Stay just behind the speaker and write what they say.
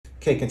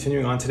Okay,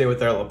 continuing on today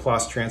with our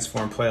Laplace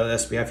transform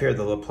playlist, we have here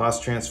the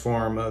Laplace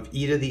transform of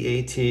e to the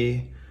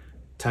at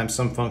times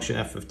some function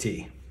f of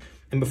t.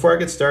 And before I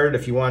get started,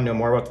 if you want to know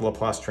more about the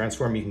Laplace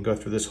transform, you can go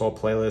through this whole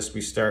playlist.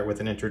 We start with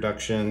an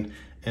introduction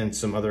and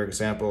some other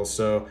examples.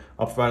 So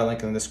I'll provide a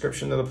link in the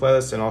description to the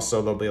playlist, and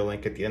also there'll be a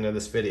link at the end of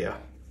this video.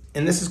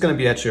 And this is going to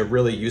be actually a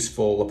really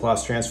useful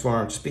Laplace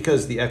transform just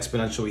because we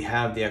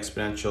have the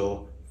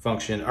exponential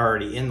function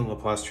already in the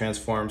Laplace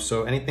transform.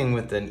 So anything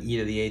with an e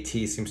to the at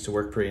seems to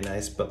work pretty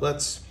nice. But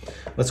let's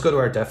go to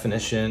our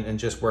definition and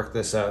just work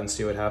this out and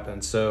see what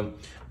happens. So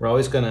we're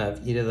always going to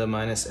have e to the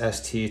minus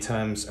st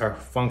times our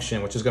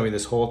function, which is going to be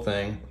this whole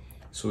thing.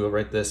 So we'll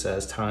write this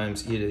as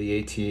times e to the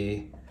at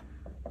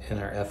and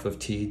our f of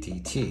t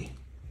dt.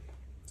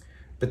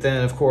 But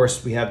then, of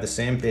course, we have the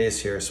same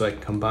base here, so I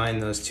can combine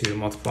those two,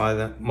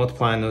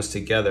 multiplying those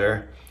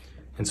together.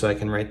 And so I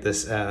can write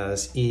this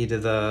as e to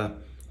the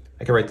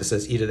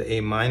a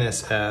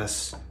minus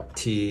s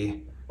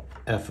t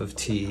f of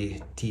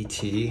t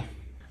dt.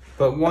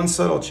 But one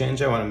subtle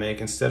change I want to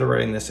make, instead of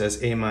writing this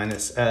as a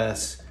minus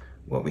s,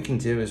 what we can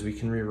do is we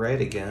can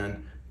rewrite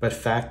again, but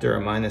factor a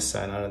minus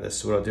sign out of this.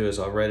 So what I'll do is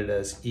I'll write it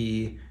as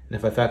e, and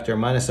if I factor a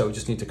minus out, we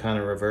just need to kind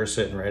of reverse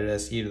it and write it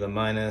as e to the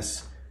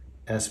minus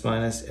s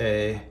minus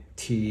a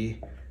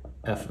t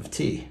f of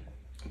t.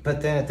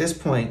 But then at this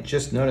point,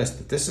 just notice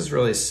that this is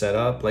really set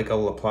up like a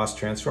Laplace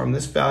transform.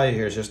 This value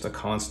here is just a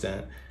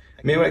constant.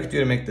 Maybe what I could do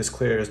to make this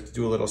clear is to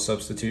do a little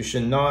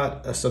substitution,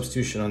 not a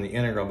substitution on the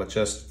integral, but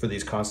just for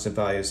these constant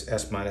values,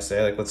 s minus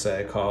a, like let's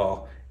say I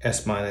call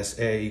s minus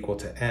a equal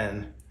to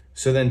n.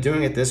 So then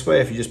doing it this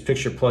way, if you just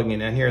picture plugging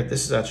it in here,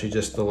 this is actually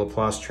just the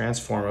Laplace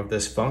transform of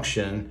this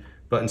function,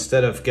 but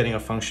instead of getting a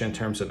function in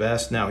terms of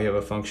s, now we have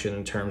a function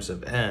in terms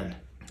of n.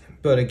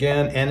 But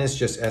again, n is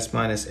just s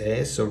minus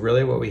a, so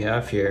really what we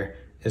have here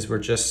is we're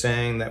just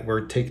saying that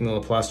we're taking the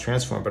Laplace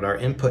transform, but our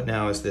input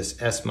now is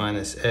this s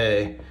minus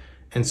a.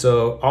 And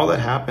so all that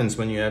happens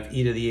when you have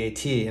e to the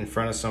at in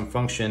front of some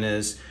function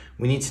is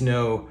we need to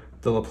know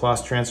the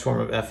Laplace transform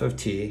of f of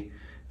t,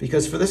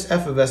 because for this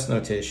f of s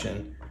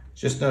notation,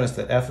 just notice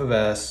that f of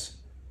s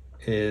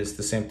is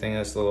the same thing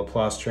as the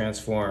Laplace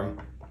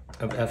transform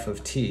of f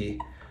of t.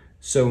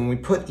 So when we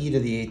put e to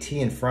the at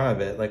in front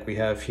of it, like we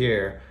have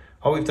here,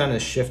 all we've done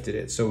is shifted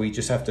it. So we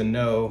just have to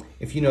know,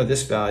 if you know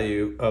this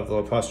value of the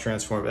Laplace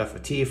transform of f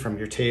of t from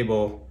your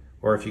table,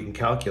 or if you can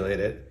calculate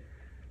it,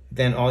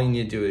 then all you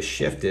need to do is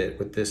shift it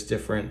with this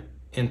different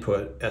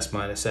input, s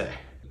minus a.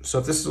 So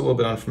if this is a little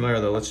bit unfamiliar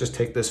though, let's just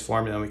take this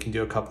formula and we can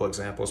do a couple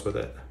examples with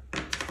it.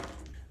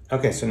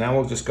 Okay, so now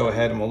we'll just go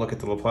ahead and we'll look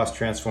at the Laplace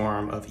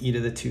transform of e to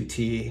the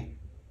 2t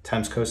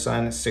times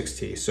cosine of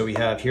 6t. So we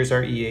have, here's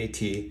our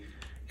EAT,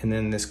 and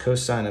then this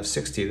cosine of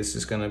 6t, this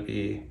is gonna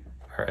be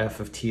our f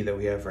of t that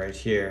we have right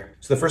here.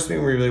 So the first thing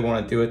we really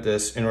wanna do with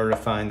this in order to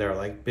find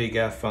our big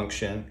F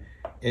function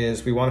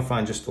is we want to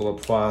find just the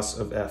Laplace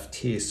of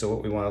ft. So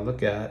what we want to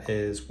look at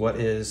is what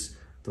is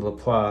the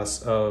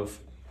Laplace of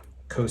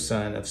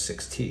cosine of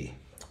 6t.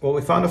 Well,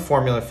 we found a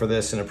formula for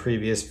this in a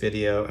previous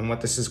video, and what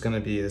this is going to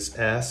be is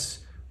s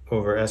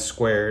over s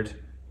squared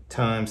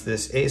times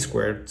this a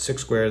squared,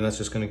 6 squared, and that's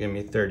just going to give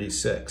me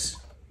 36.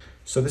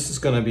 So this is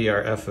going to be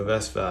our f of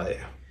s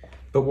value.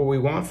 But what we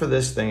want for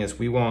this thing is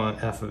we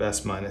want f of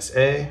s minus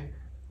a,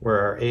 where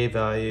our a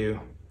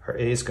value, our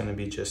a is going to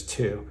be just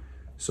 2.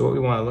 So what we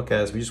want to look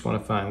at is we just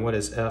want to find what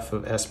is f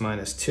of s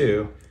minus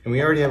 2. And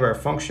we already have our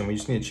function, we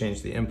just need to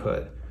change the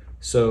input.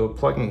 So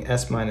plugging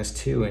s minus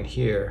 2 in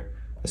here,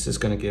 this is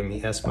going to give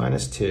me s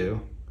minus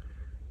 2.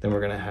 Then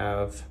we're going to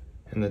have,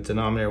 in the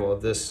denominator, we'll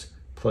have this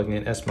plugging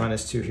in s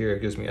minus 2 here,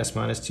 it gives me s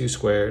minus 2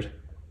 squared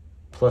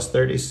plus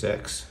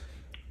 36.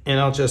 And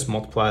I'll just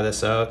multiply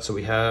this out. So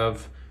we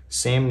have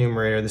same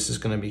numerator, this is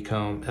going to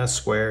become s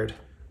squared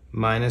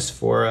minus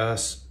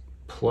 4s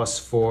plus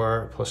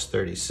 4 plus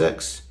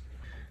 36.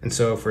 And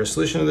so for a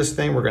solution of this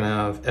thing, we're going to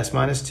have s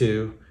minus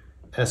 2,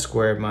 s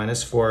squared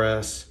minus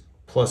 4s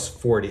plus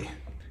 40.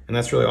 And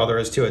that's really all there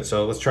is to it.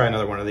 So let's try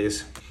another one of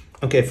these.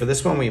 Okay, for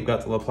this one, we've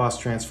got the Laplace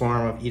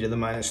transform of e to the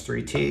minus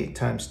 3t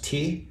times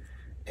t.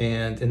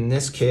 And in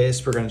this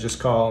case, we're going to just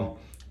call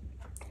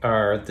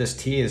this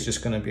t is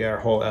just going to be our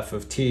whole f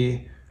of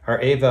t. Our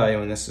a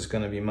value in this is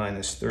going to be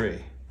minus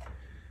 3.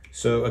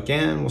 So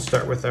again, we'll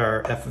start with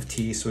our f of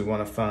t. So we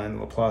want to find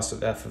the Laplace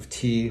of f of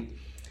t.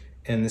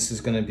 And this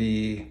is going to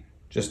be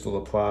just the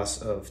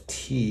Laplace of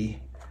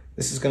t.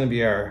 This is going to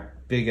be our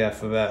big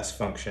F of s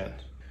function.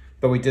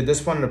 But we did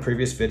this one in a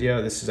previous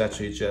video. This is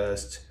actually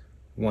just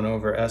 1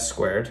 over s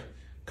squared.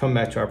 Coming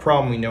back to our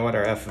problem, we know what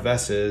our f of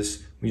s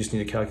is. We just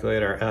need to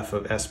calculate our f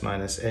of s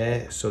minus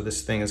a. So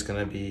this thing is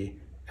going to be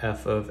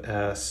f of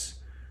s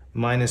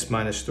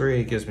minus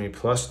 3 gives me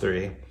plus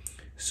 3.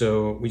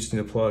 So we just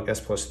need to plug s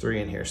plus 3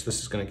 in here. So this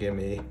is going to give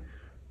me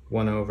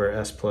 1 over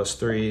s plus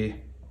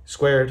 3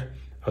 squared.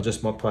 I'll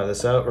just multiply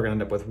this out. We're going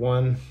to end up with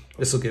 1.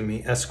 This will give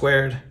me s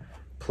squared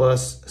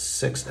plus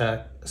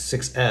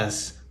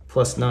 6s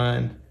plus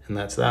 9, and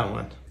that's that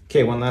one.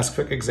 Okay, one last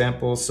quick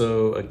example.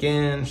 So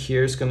again,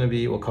 here's going to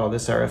be, we'll call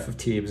this our f of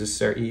t, because this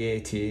is our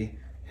EAT,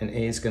 and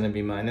a is going to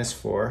be minus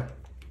 4.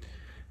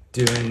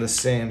 Doing the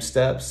same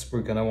steps,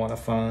 we're going to want to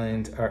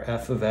find our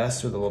f of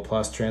s, or the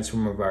Laplace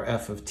transform of our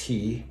f of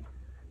t.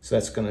 So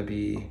that's going to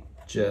be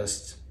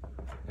just,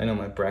 I know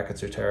my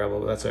brackets are terrible,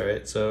 but that's all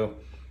right. So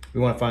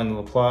we want to find the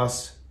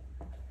Laplace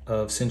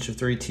of sinh of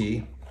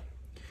 3t.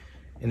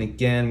 And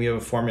again, we have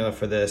a formula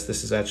for this.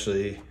 This is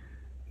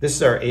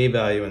our a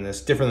value in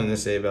this, different than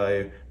this a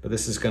value, but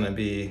this is going to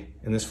be,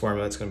 in this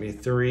formula, it's going to be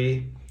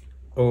 3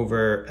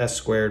 over s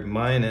squared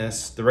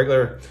minus, the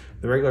regular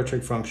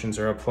trig functions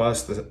are a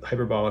plus, the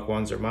hyperbolic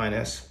ones are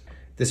minus.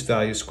 This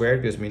value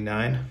squared gives me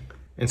 9.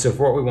 And so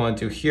for what we want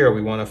to do here,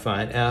 we want to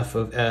find f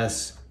of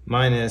s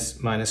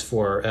minus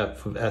 4, or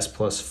f of s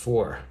plus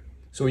 4.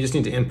 So we just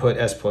need to input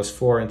s plus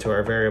 4 into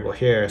our variable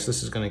here. So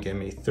this is going to give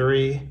me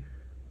 3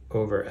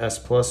 over s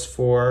plus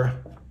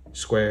 4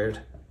 squared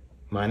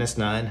minus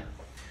 9.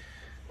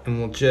 And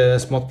we'll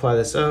just multiply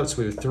this out.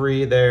 So we have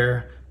 3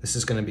 there. This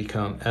is going to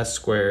become s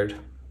squared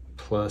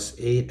plus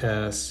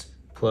 8s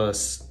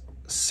plus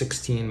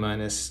 16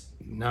 minus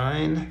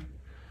 9.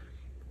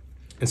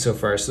 And so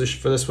for our solution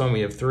for this one,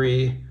 we have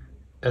 3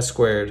 s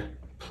squared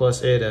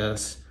plus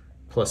 8s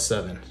plus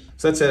 7.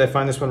 So that's it. I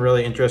find this one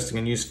really interesting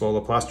and useful.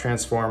 Laplace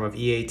transform of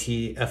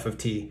EAT f of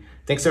t.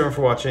 Thanks everyone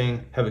for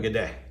watching. Have a good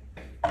day.